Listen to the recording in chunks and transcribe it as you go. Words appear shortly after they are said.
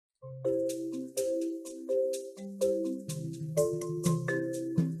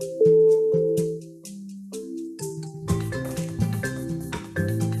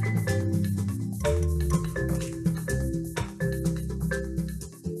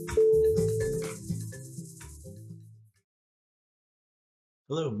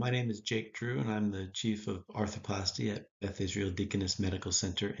Hello, my name is Jake Drew, and I'm the Chief of Arthroplasty at Beth Israel Deaconess Medical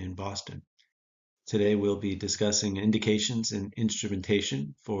Center in Boston. Today we'll be discussing indications and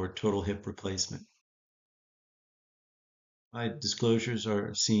instrumentation for total hip replacement. My disclosures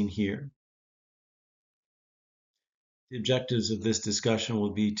are seen here. The objectives of this discussion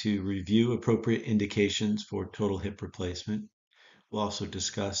will be to review appropriate indications for total hip replacement. We'll also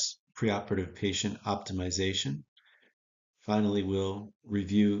discuss preoperative patient optimization. Finally, we'll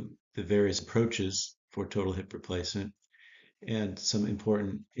review the various approaches for total hip replacement and some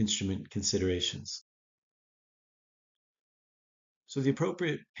important instrument considerations. So the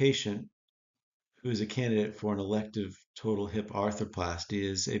appropriate patient who is a candidate for an elective total hip arthroplasty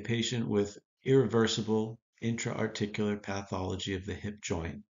is a patient with irreversible intra-articular pathology of the hip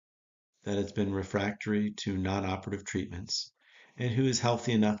joint that has been refractory to non-operative treatments and who is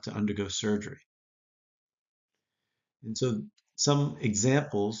healthy enough to undergo surgery. And so some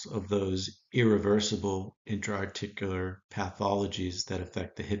examples of those irreversible intra-articular pathologies that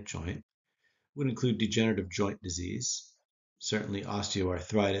affect the hip joint would include degenerative joint disease. Certainly,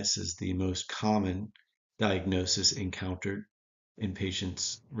 osteoarthritis is the most common diagnosis encountered in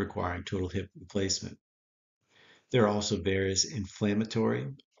patients requiring total hip replacement. There are also various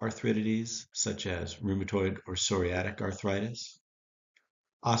inflammatory arthritides, such as rheumatoid or psoriatic arthritis.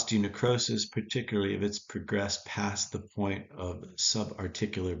 Osteonecrosis, particularly if it's progressed past the point of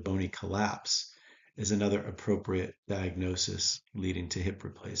subarticular bony collapse, is another appropriate diagnosis leading to hip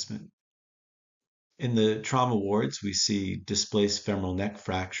replacement. In the trauma wards, we see displaced femoral neck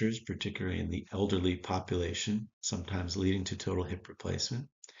fractures, particularly in the elderly population, sometimes leading to total hip replacement.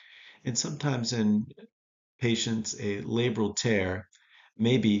 And sometimes in patients, a labral tear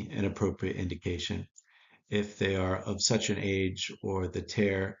may be an appropriate indication if they are of such an age or the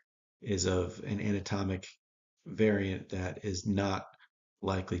tear is of an anatomic variant that is not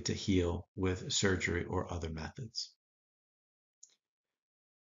likely to heal with surgery or other methods.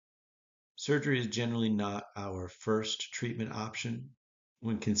 Surgery is generally not our first treatment option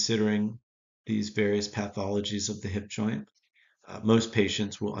when considering these various pathologies of the hip joint. Most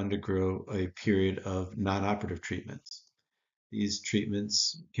patients will undergo a period of non-operative treatments. These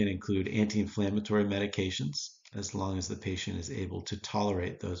treatments can include anti-inflammatory medications, as long as the patient is able to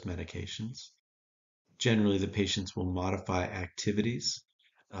tolerate those medications. Generally, the patients will modify activities,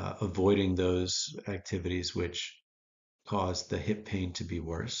 avoiding those activities which cause the hip pain to be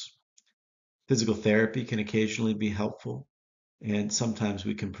worse. Physical therapy can occasionally be helpful, and sometimes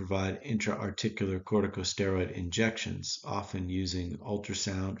we can provide intra-articular corticosteroid injections, often using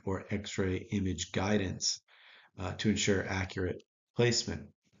ultrasound or X-ray image guidance to ensure accurate placement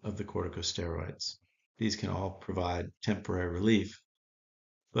of the corticosteroids. These can all provide temporary relief,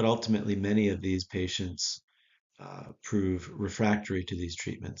 but ultimately many of these patients prove refractory to these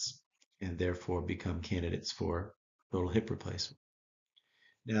treatments and therefore become candidates for total hip replacement.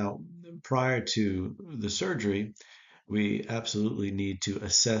 Now, prior to the surgery, we absolutely need to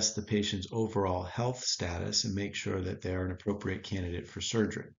assess the patient's overall health status and make sure that they are an appropriate candidate for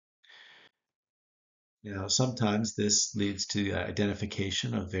surgery. Now, sometimes this leads to the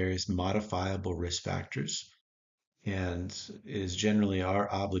identification of various modifiable risk factors, and it is generally our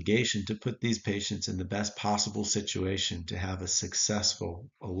obligation to put these patients in the best possible situation to have a successful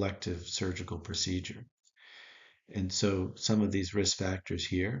elective surgical procedure. And so some of these risk factors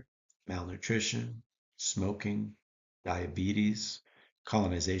here, malnutrition, smoking, diabetes,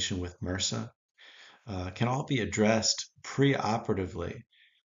 colonization with MRSA, can all be addressed preoperatively.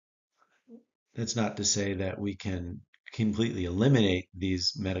 That's not to say that we can completely eliminate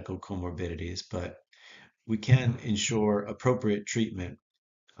these medical comorbidities, but we can ensure appropriate treatment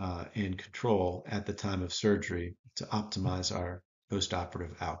and control at the time of surgery to optimize our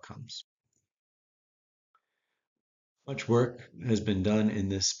postoperative outcomes. Much work has been done in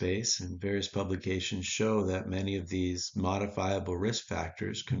this space, and various publications show that many of these modifiable risk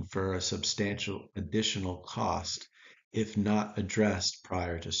factors confer a substantial additional cost if not addressed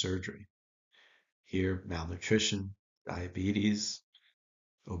prior to surgery. Here, malnutrition, diabetes,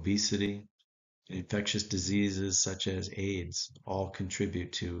 obesity, and infectious diseases such as AIDS all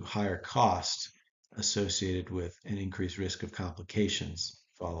contribute to higher costs associated with an increased risk of complications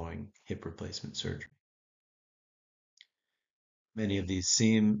following hip replacement surgery. Many of these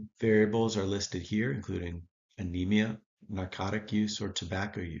same variables are listed here, including anemia, narcotic use, or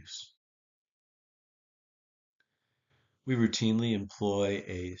tobacco use. We routinely employ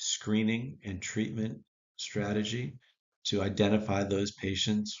a screening and treatment strategy to identify those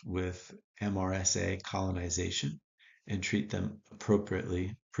patients with MRSA colonization and treat them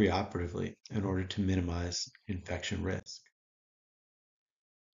appropriately preoperatively in order to minimize infection risk.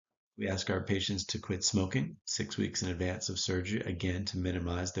 We ask our patients to quit smoking 6 weeks in advance of surgery, again, to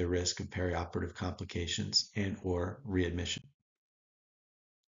minimize their risk of perioperative complications and or readmission.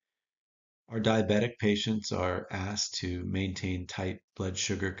 Our diabetic patients are asked to maintain tight blood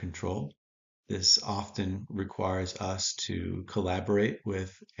sugar control. This often requires us to collaborate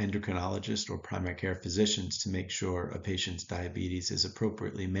with endocrinologists or primary care physicians to make sure a patient's diabetes is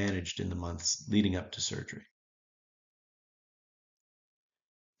appropriately managed in the months leading up to surgery.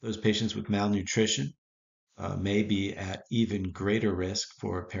 Those patients with malnutrition may be at even greater risk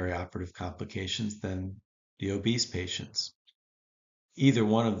for perioperative complications than the obese patients. Either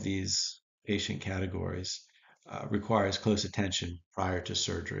one of these patient categories requires close attention prior to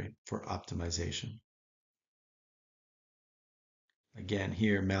surgery for optimization. Again,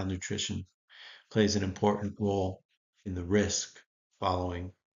 here malnutrition plays an important role in the risk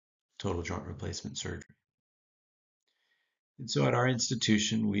following total joint replacement surgery. And so at our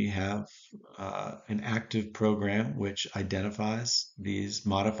institution, we have an active program which identifies these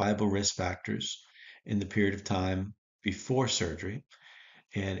modifiable risk factors in the period of time before surgery.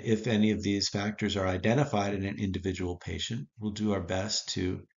 And if any of these factors are identified in an individual patient, we'll do our best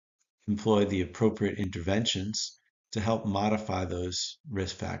to employ the appropriate interventions to help modify those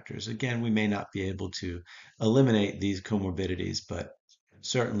risk factors. Again, we may not be able to eliminate these comorbidities, but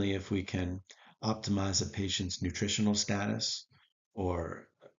certainly if we can optimize a patient's nutritional status or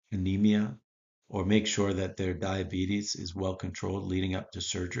anemia, or make sure that their diabetes is well controlled leading up to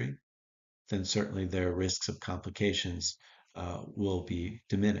surgery, then certainly their risks of complications will be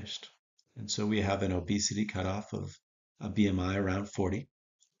diminished. And so we have an obesity cutoff of a BMI around 40.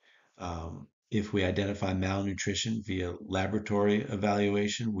 If we identify malnutrition via laboratory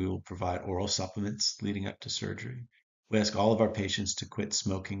evaluation, we will provide oral supplements leading up to surgery. We ask all of our patients to quit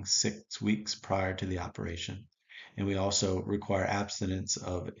smoking 6 weeks prior to the operation. And we also require abstinence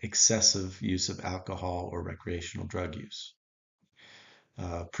of excessive use of alcohol or recreational drug use.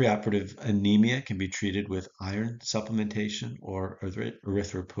 Preoperative anemia can be treated with iron supplementation or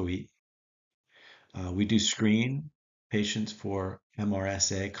erythropoietin. We do screen patients for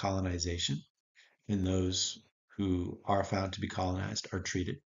MRSA colonization, and those who are found to be colonized are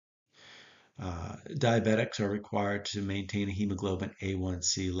treated. Diabetics are required to maintain a hemoglobin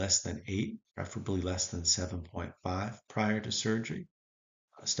A1C less than 8, preferably less than 7.5 prior to surgery.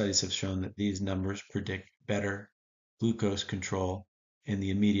 Studies have shown that these numbers predict better glucose control in the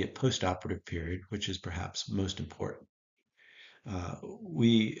immediate postoperative period, which is perhaps most important.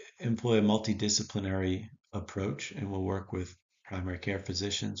 We employ a multidisciplinary approach and will work with primary care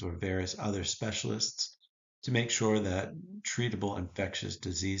physicians or various other specialists to make sure that treatable infectious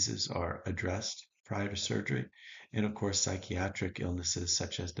diseases are addressed prior to surgery. And of course, psychiatric illnesses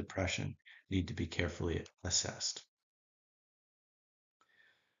such as depression need to be carefully assessed.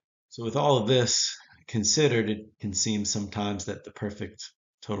 So with all of this considered, it can seem sometimes that the perfect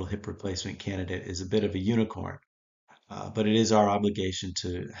total hip replacement candidate is a bit of a unicorn, but it is our obligation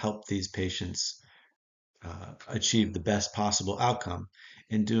to help these patients achieve the best possible outcome.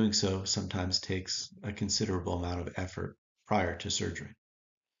 And doing so sometimes takes a considerable amount of effort prior to surgery.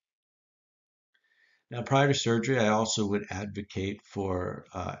 Now, prior to surgery, I also would advocate for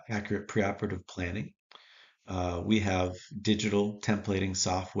accurate preoperative planning. We have digital templating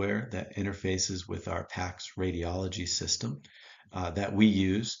software that interfaces with our PACS radiology system that we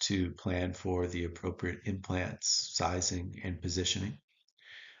use to plan for the appropriate implants, sizing, and positioning.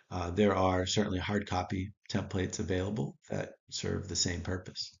 There are certainly hard copy templates available that serve the same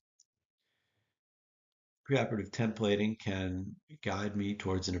purpose. Preoperative templating can guide me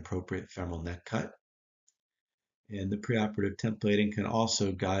towards an appropriate femoral neck cut. And the preoperative templating can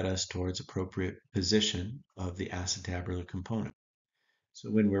also guide us towards appropriate position of the acetabular component. So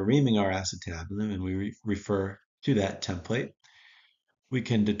when we're reaming our acetabulum and we refer to that template, we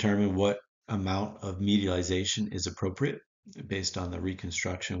can determine what amount of medialization is appropriate based on the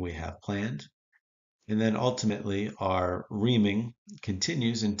reconstruction we have planned. And then ultimately, our reaming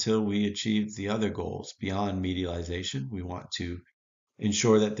continues until we achieve the other goals beyond medialization. We want to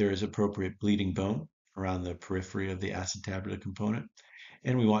ensure that there is appropriate bleeding bone around the periphery of the acetabular component.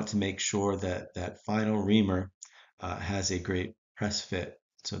 And we want to make sure that that final reamer has a great press fit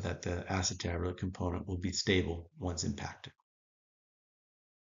so that the acetabular component will be stable once impacted.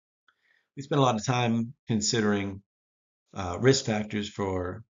 We spent a lot of time considering risk factors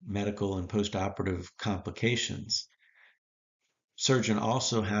for medical and postoperative complications. Surgeon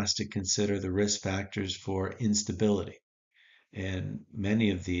also has to consider the risk factors for instability, and many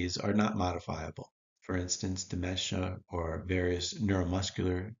of these are not modifiable. For instance, dementia or various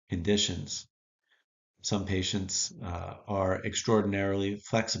neuromuscular conditions. Some patients are extraordinarily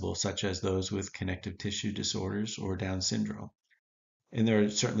flexible, such as those with connective tissue disorders or Down syndrome. And there are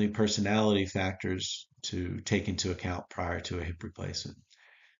certainly personality factors to take into account prior to a hip replacement.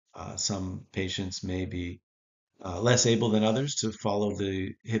 Some patients may be less able than others to follow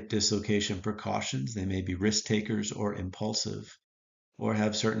the hip dislocation precautions. They may be risk takers or impulsive, or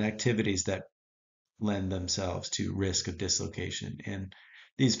have certain activities that lend themselves to risk of dislocation. And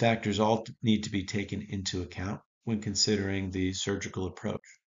these factors all need to be taken into account when considering the surgical approach.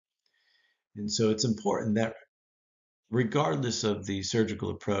 And so it's important that regardless of the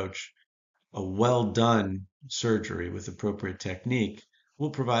surgical approach, a well done surgery with appropriate technique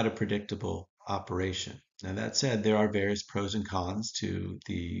will provide a predictable operation. Now, that said, there are various pros and cons to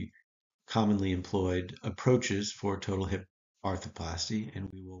the commonly employed approaches for total hip arthroplasty, and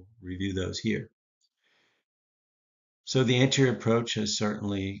we will review those here. So the anterior approach has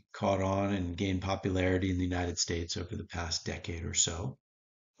certainly caught on and gained popularity in the United States over the past decade or so.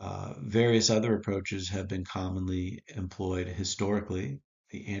 Various other approaches have been commonly employed historically,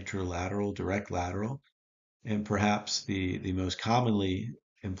 the anterolateral, direct lateral, and perhaps the most commonly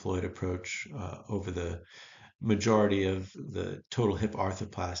employed approach over the majority of the total hip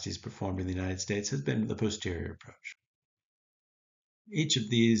arthroplasties performed in the United States has been the posterior approach. Each of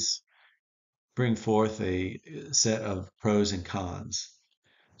these bring forth a set of pros and cons.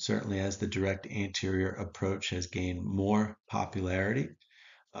 Certainly, as the direct anterior approach has gained more popularity,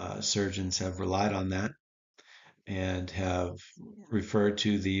 surgeons have relied on that and have referred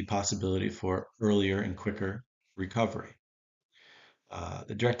to the possibility for earlier and quicker recovery.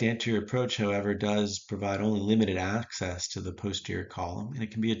 The direct anterior approach, however, does provide only limited access to the posterior column, and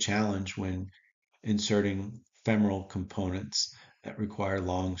it can be a challenge when inserting femoral components that require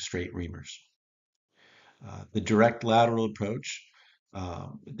long, straight reamers. The direct lateral approach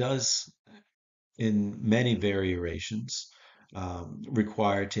does, in many variations,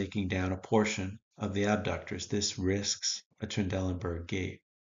 require taking down a portion of the abductors. This risks a Trendelenburg gait.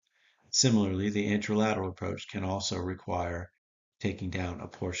 Similarly, the anterolateral approach can also require taking down a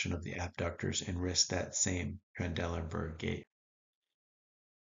portion of the abductors and risk that same Trendelenburg gait.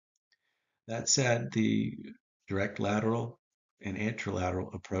 That said, the direct lateral and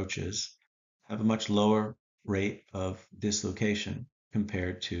anterolateral approaches have a much lower rate of dislocation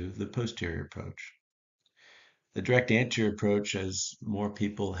compared to the posterior approach. The direct anterior approach, as more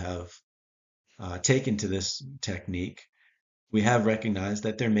people have taken to this technique, we have recognized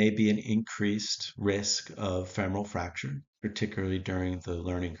that there may be an increased risk of femoral fracture, particularly during the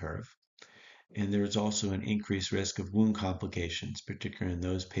learning curve. And there is also an increased risk of wound complications, particularly in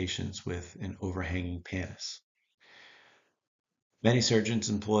those patients with an overhanging pannus. Many surgeons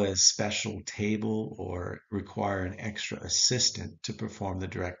employ a special table or require an extra assistant to perform the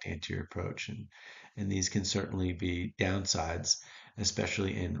direct anterior approach, and these can certainly be downsides,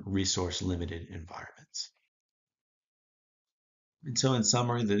 especially in resource-limited environments. And so in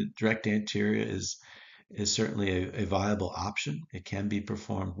summary, the direct anterior is certainly a viable option. It can be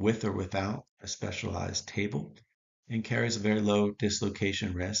performed with or without a specialized table and carries a very low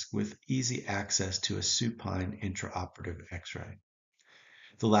dislocation risk with easy access to a supine intraoperative X-ray.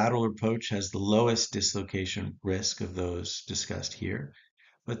 The lateral approach has the lowest dislocation risk of those discussed here,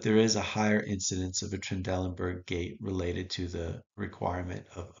 but there is a higher incidence of a Trendelenburg gait related to the requirement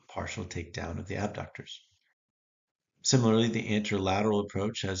of a partial takedown of the abductors. Similarly, the anterolateral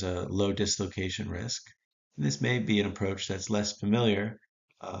approach has a low dislocation risk. And this may be an approach that's less familiar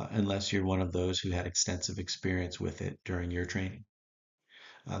unless you're one of those who had extensive experience with it during your training.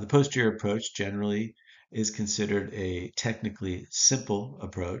 The posterior approach generally is considered a technically simple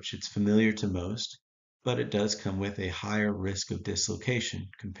approach. It's familiar to most, but it does come with a higher risk of dislocation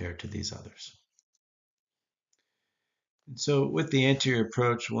compared to these others. So with the anterior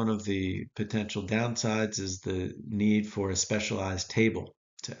approach, one of the potential downsides is the need for a specialized table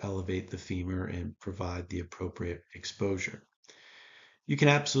to elevate the femur and provide the appropriate exposure. You can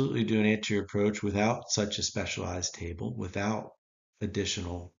absolutely do an anterior approach without such a specialized table, without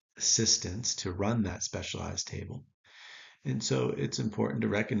additional assistance to run that specialized table. And so it's important to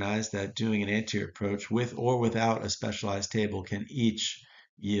recognize that doing an anterior approach with or without a specialized table can each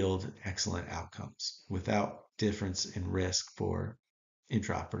yield excellent outcomes without difference in risk for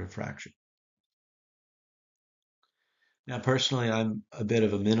intraoperative fracture. Now, personally, I'm a bit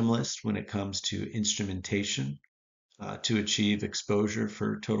of a minimalist when it comes to instrumentation to achieve exposure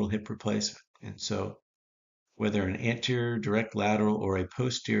for total hip replacement. And so whether an anterior, direct lateral, or a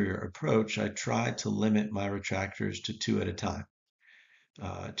posterior approach, I try to limit my retractors to 2 at a time.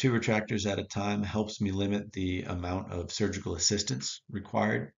 2 retractors at a time helps me limit the amount of surgical assistance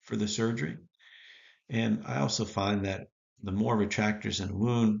required for the surgery. And I also find that the more retractors in a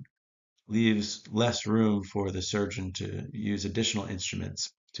wound leaves less room for the surgeon to use additional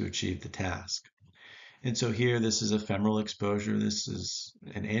instruments to achieve the task. And so here, this is a femoral exposure. This is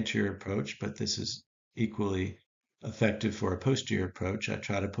an anterior approach, but this is equally effective for a posterior approach. I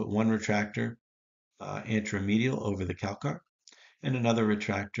try to put one retractor anteromedial over the calcar and another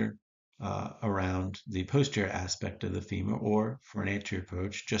retractor around the posterior aspect of the femur, or for an anterior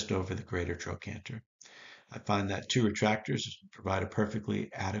approach, just over the greater trochanter. I find that two retractors provide a perfectly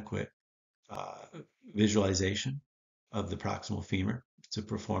adequate uh, visualization of the proximal femur to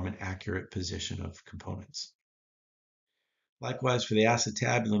perform an accurate position of components. Likewise, for the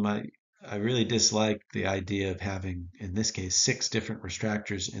acetabulum, I really dislike the idea of having, in this case, 6 different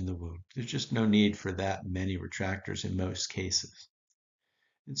retractors in the wound. There's just no need for that many retractors in most cases.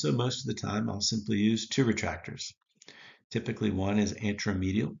 And so most of the time, I'll simply use 2 retractors. Typically, one is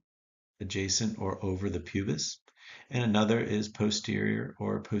anteromedial, adjacent or over the pubis, and another is posterior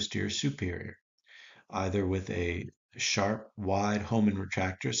or posterior superior, either with a sharp, wide Hohmann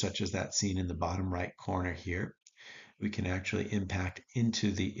retractor, such as that seen in the bottom right corner here. We can actually impact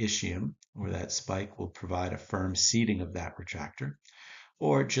into the ischium, where that spike will provide a firm seating of that retractor,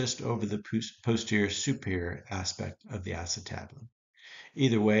 or just over the posterior superior aspect of the acetabulum.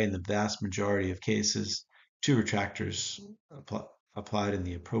 Either way, in the vast majority of cases, 2 retractors applied in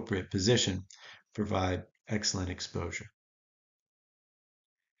the appropriate position provide excellent exposure.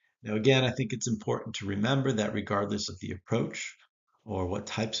 Now, again, I think it's important to remember that regardless of the approach or what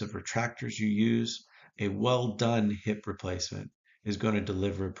types of retractors you use, a well done hip replacement is going to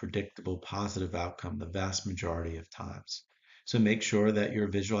deliver a predictable positive outcome the vast majority of times. So make sure that your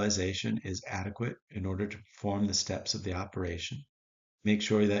visualization is adequate in order to perform the steps of the operation. Make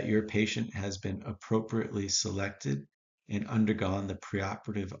sure that your patient has been appropriately selected and undergone the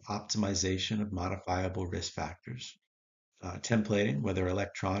preoperative optimization of modifiable risk factors. Templating, whether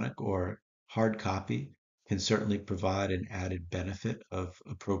electronic or hard copy, can certainly provide an added benefit of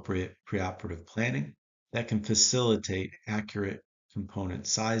appropriate preoperative planning that can facilitate accurate component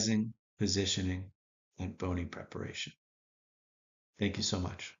sizing, positioning, and boning preparation. Thank you so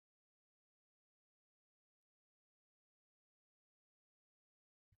much.